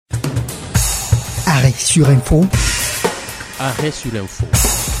Arrêt sur info. Arrêt sur l'info.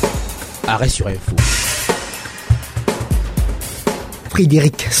 Arrêt sur info.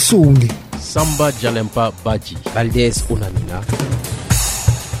 Frédéric Souli. Samba Djalempa Badji. Valdez Onamina.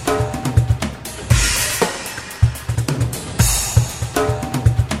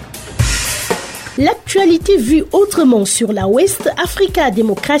 L'actualité vue autrement sur la West Africa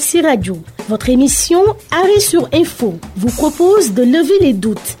Démocratie Radio. Votre émission Arrêt sur Info vous propose de lever les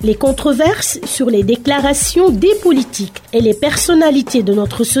doutes, les controverses sur les déclarations des politiques et les personnalités de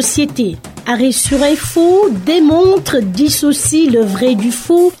notre société. Arrêt sur Info démontre, dissocie le vrai du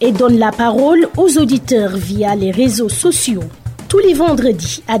faux et donne la parole aux auditeurs via les réseaux sociaux. Tous les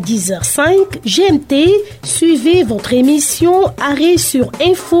vendredis à 10h05 GMT, suivez votre émission Arrêt sur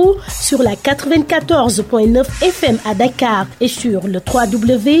Info sur la 94.9 FM à Dakar et sur le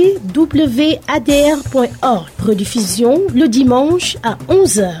www.adr.org. Rediffusion le dimanche à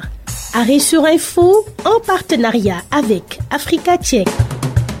 11h. Arrêt sur Info en partenariat avec Africa Tchèque.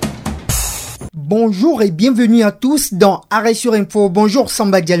 Bonjour et bienvenue à tous dans Arrêt sur Info. Bonjour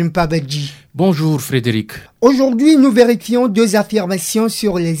Samba Djalempa Badji. Bonjour Frédéric. Aujourd'hui, nous vérifions deux affirmations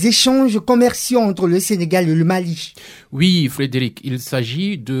sur les échanges commerciaux entre le Sénégal et le Mali. Oui, Frédéric, il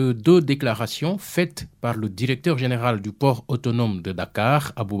s'agit de deux déclarations faites par le directeur général du port autonome de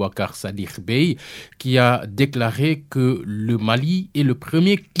Dakar, Aboubacar Sadikh Bey, qui a déclaré que le Mali est le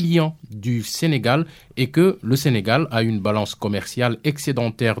premier client du Sénégal et que le Sénégal a une balance commerciale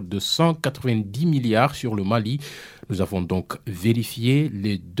excédentaire de 190 milliards sur le Mali. Nous avons donc vérifié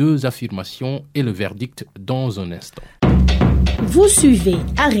les deux affirmations et le verdict dans un instant. Vous suivez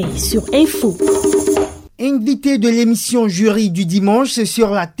Arrêt sur Info. Invité de l'émission Jury du dimanche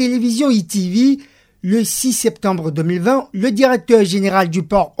sur la télévision est-il, le 6 septembre 2020, le directeur général du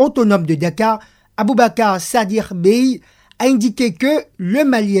port autonome de Dakar, Aboubacar Sadikh Bey, a indiqué que le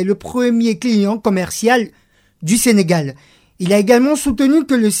Mali est le premier client commercial du Sénégal. Il a également soutenu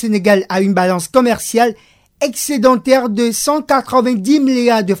que le Sénégal a une balance commerciale excédentaire de 190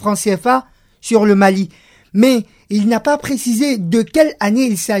 milliards de francs CFA sur le Mali. Mais il n'a pas précisé de quelle année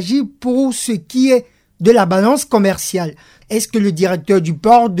il s'agit pour ce qui est de la balance commerciale. Est-ce que le directeur du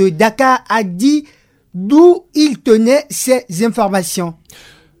port de Dakar a dit d'où il tenait ces informations?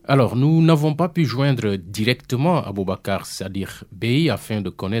 Alors, nous n'avons pas pu joindre directement Aboubacar Sadikh Bey afin de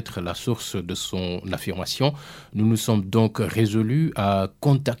connaître la source de son affirmation. Nous nous sommes donc résolus à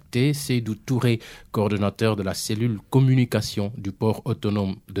contacter Seydou Touré, coordonnateur de la cellule communication du port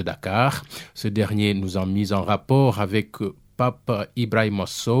autonome de Dakar. Ce dernier nous a mis en rapport avec Pape Ibrahima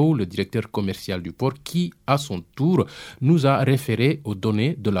Sow, le directeur commercial du port, qui, à son tour, nous a référé aux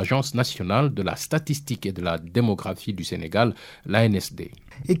données de l'Agence nationale de la statistique et de la démographie du Sénégal, l'ANSD.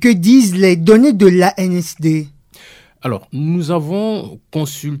 Et que disent les données de l'ANSD? Alors, nous avons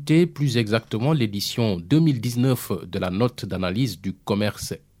consulté plus exactement l'édition 2019 de la note d'analyse du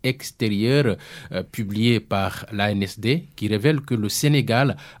commerce extérieur publiée par l'ANSD qui révèle que le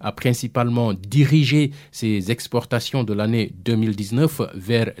Sénégal a principalement dirigé ses exportations de l'année 2019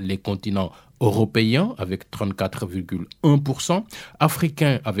 vers les continents européen avec 34,1%,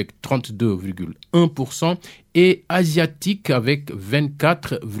 africain avec 32,1% et asiatique avec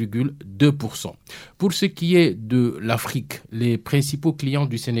 24,2%. Pour ce qui est de l'Afrique, les principaux clients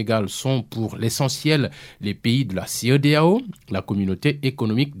du Sénégal sont pour l'essentiel les pays de la CEDEAO, la communauté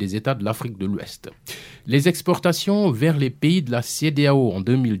économique des États de l'Afrique de l'Ouest. Les exportations vers les pays de la CEDEAO en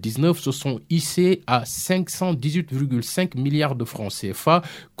 2019 se sont hissées à 518,5 milliards de francs CFA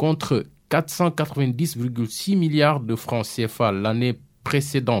contre 490,6 milliards de francs CFA l'année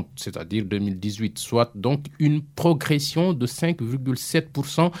précédente, c'est-à-dire 2018, soit donc une progression de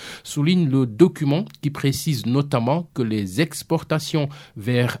 5,7%, souligne le document qui précise notamment que les exportations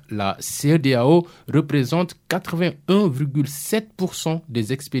vers la CEDEAO représentent 81,7%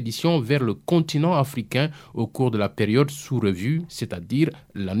 des expéditions vers le continent africain au cours de la période sous revue, c'est-à-dire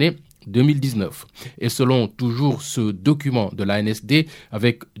l'année 2019. Et selon toujours ce document de l'ANSD,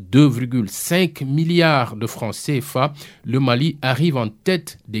 avec 2,5 milliards de francs CFA, le Mali arrive en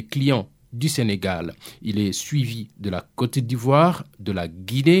tête des clients du Sénégal. Il est suivi de la Côte d'Ivoire, de la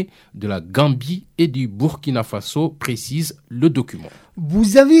Guinée, de la Gambie et du Burkina Faso, précise le document.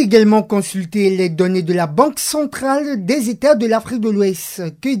 Vous avez également consulté les données de la Banque centrale des États de l'Afrique de l'Ouest.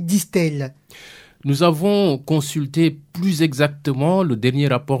 Que disent-elles ? Nous avons consulté plus exactement le dernier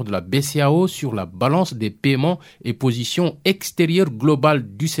rapport de la BCEAO sur la balance des paiements et position extérieure globale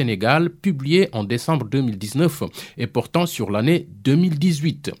du Sénégal, publié en décembre 2019 et portant sur l'année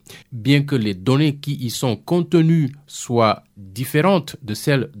 2018. Bien que les données qui y sont contenues soit différente de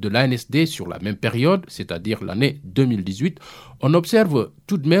celle de l'ANSD sur la même période, c'est-à-dire l'année 2018, on observe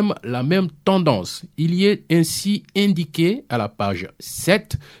tout de même la même tendance. Il y est ainsi indiqué à la page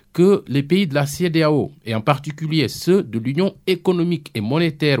 7 que les pays de la CEDEAO, et en particulier ceux de l'Union économique et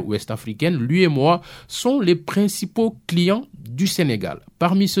monétaire ouest-africaine, l'UEMOA, sont les principaux clients du Sénégal.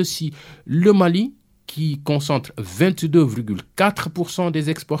 Parmi ceux-ci, le Mali, qui concentre 22,4% des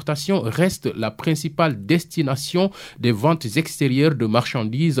exportations, reste la principale destination des ventes extérieures de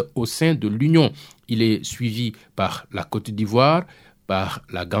marchandises au sein de l'Union. Il est suivi par la Côte d'Ivoire, par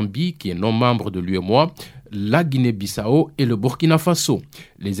la Gambie, qui est non membre de l'UEMOA, la Guinée-Bissau et le Burkina Faso.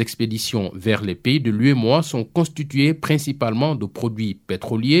 Les expéditions vers les pays de l'UEMOA sont constituées principalement de produits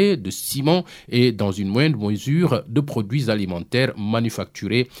pétroliers, de ciment et, dans une moindre mesure, de produits alimentaires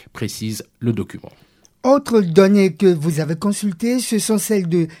manufacturés, précise le document. Autres données que vous avez consultées, ce sont celles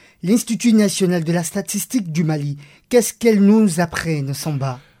de l'Institut national de la statistique du Mali. Qu'est-ce qu'elles nous apprennent,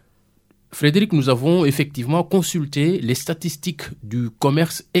 Samba ? Frédéric, nous avons effectivement consulté les statistiques du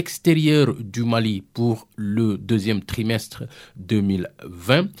commerce extérieur du Mali pour le deuxième trimestre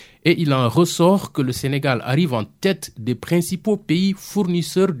 2020 et il en ressort que le Sénégal arrive en tête des principaux pays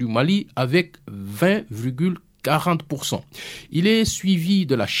fournisseurs du Mali avec 20,40%. Il est suivi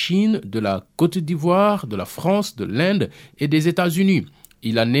de la Chine, de la Côte d'Ivoire, de la France, de l'Inde et des États-Unis.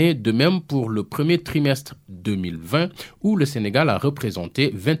 Il en est de même pour le premier trimestre 2020 où le Sénégal a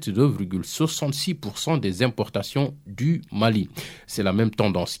représenté 22,66% des importations du Mali. C'est la même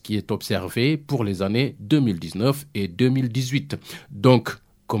tendance qui est observée pour les années 2019 et 2018. Donc,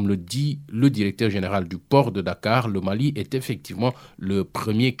 comme le dit le directeur général du port de Dakar, le Mali est effectivement le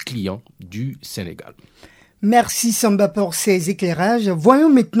premier client du Sénégal. Merci Samba pour ces éclairages. Voyons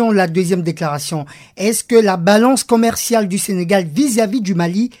maintenant la deuxième déclaration. Est-ce que la balance commerciale du Sénégal vis-à-vis du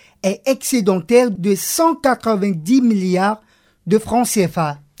Mali est excédentaire de 190 milliards de francs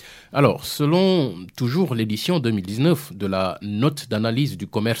CFA? Alors, selon toujours l'édition 2019 de la note d'analyse du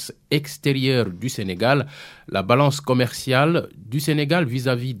commerce extérieur du Sénégal, la balance commerciale du Sénégal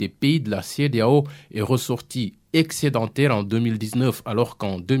vis-à-vis des pays de la CEDEAO est ressortie excédentaire en 2019, alors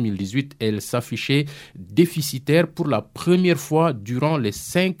qu'en 2018, elle s'affichait déficitaire pour la première fois durant les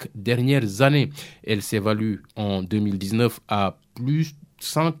 5 dernières années. Elle s'évalue en 2019 à plus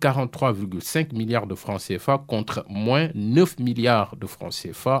 143,5 milliards de francs CFA contre moins 9 milliards de francs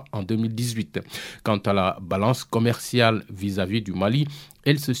CFA en 2018. Quant à la balance commerciale vis-à-vis du Mali,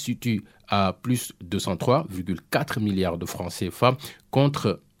 elle se situe à plus 203,4 milliards de francs CFA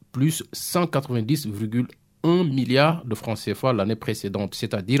contre plus 190,1 milliard de francs CFA l'année précédente,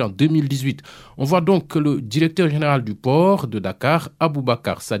 c'est-à-dire en 2018. On voit donc que le directeur général du port de Dakar,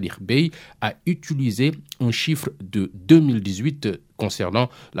 Aboubacar Sadir Bey, a utilisé un chiffre de 2018 concernant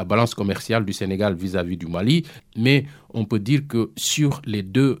la balance commerciale du Sénégal vis-à-vis du Mali, mais on peut dire que sur les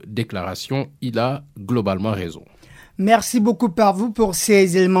deux déclarations, il a globalement raison. Merci beaucoup par vous pour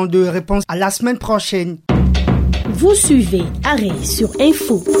ces éléments de réponse. À la semaine prochaine. Vous suivez Arrêt sur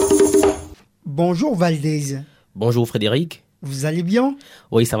Info. Bonjour Valdez. Bonjour Frédéric. Vous allez bien?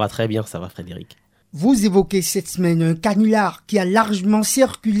 Oui, ça va très bien, ça va Frédéric. Vous évoquez cette semaine un canular qui a largement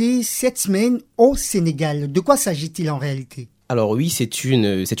circulé cette semaine au Sénégal. De quoi s'agit-il en réalité? Alors oui, c'est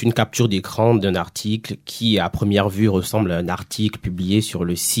une capture d'écran d'un article qui, à première vue, ressemble à un article publié sur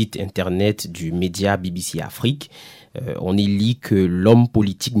le site internet du média BBC Afrique. On y lit que l'homme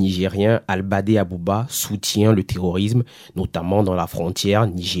politique nigérien Albade Abouba soutient le terrorisme, notamment dans la frontière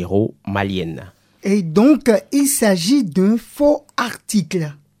nigéro-malienne. Et donc, il s'agit d'un faux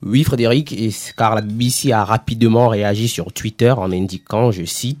article. Oui Frédéric, car la BBC a rapidement réagi sur Twitter en indiquant, je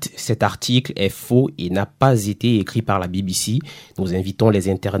cite, « Cet article est faux et n'a pas été écrit par la BBC. Nous invitons les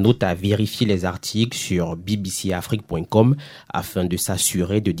internautes à vérifier les articles sur bbcafrique.com afin de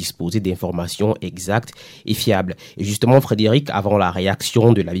s'assurer de disposer d'informations exactes et fiables. » Et justement Frédéric, avant la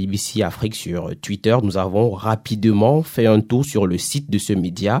réaction de la BBC Afrique sur Twitter, nous avons rapidement fait un tour sur le site de ce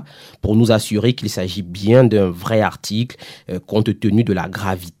média pour nous assurer qu'il s'agit bien d'un vrai article compte tenu de la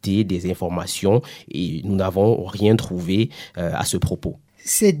gravité des informations et nous n'avons rien trouvé à ce propos.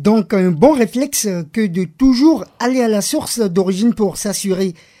 C'est donc un bon réflexe que de toujours aller à la source d'origine pour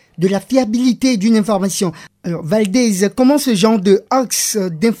s'assurer de la fiabilité d'une information. Alors Valdez, comment ce genre de hoax,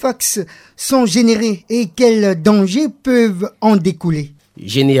 d'infox sont générés et quels dangers peuvent en découler?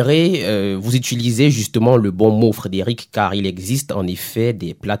 Générer, vous utilisez justement le bon mot, Frédéric, car il existe en effet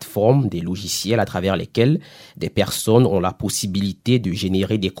des plateformes, des logiciels à travers lesquels des personnes ont la possibilité de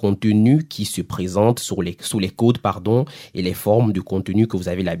générer des contenus qui se présentent sous les codes et les formes de contenu que vous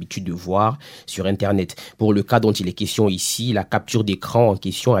avez l'habitude de voir sur Internet. Pour le cas dont il est question ici, la capture d'écran en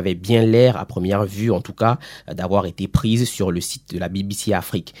question avait bien l'air, à première vue en tout cas, d'avoir été prise sur le site de la BBC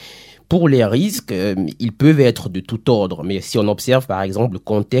Afrique. Pour les risques, ils peuvent être de tout ordre, mais si on observe par exemple le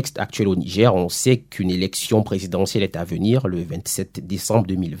contexte actuel au Niger, on sait qu'une élection présidentielle est à venir le 27 décembre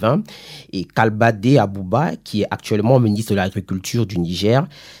 2020 et Kalbade Abouba, qui est actuellement ministre de l'Agriculture du Niger,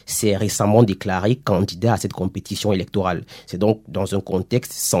 s'est récemment déclaré candidat à cette compétition électorale. C'est donc dans un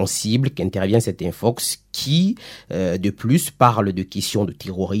contexte sensible qu'intervient cette infox qui, de plus, parle de questions de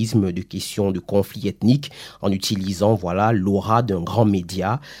terrorisme, de questions de conflits ethniques, en utilisant l'aura d'un grand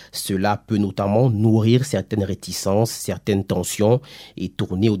média. Cela peut notamment nourrir certaines réticences, certaines tensions et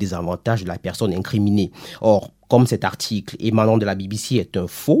tourner au désavantage de la personne incriminée. Or, comme cet article émanant de la BBC est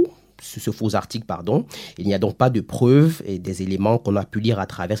ce faux article, il n'y a donc pas de preuves et des éléments qu'on a pu lire à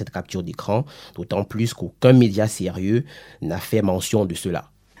travers cette capture d'écran, d'autant plus qu'aucun média sérieux n'a fait mention de cela.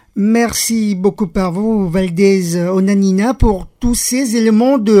 Merci beaucoup à vous, Valdez Onanina, pour tous ces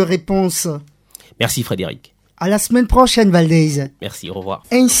éléments de réponse. Merci Frédéric. À la semaine prochaine, Valdez. Merci, au revoir.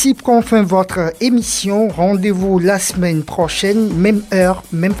 Ainsi prend fin votre émission. Rendez-vous la semaine prochaine, même heure,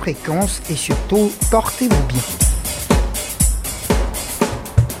 même fréquence et surtout, portez-vous bien.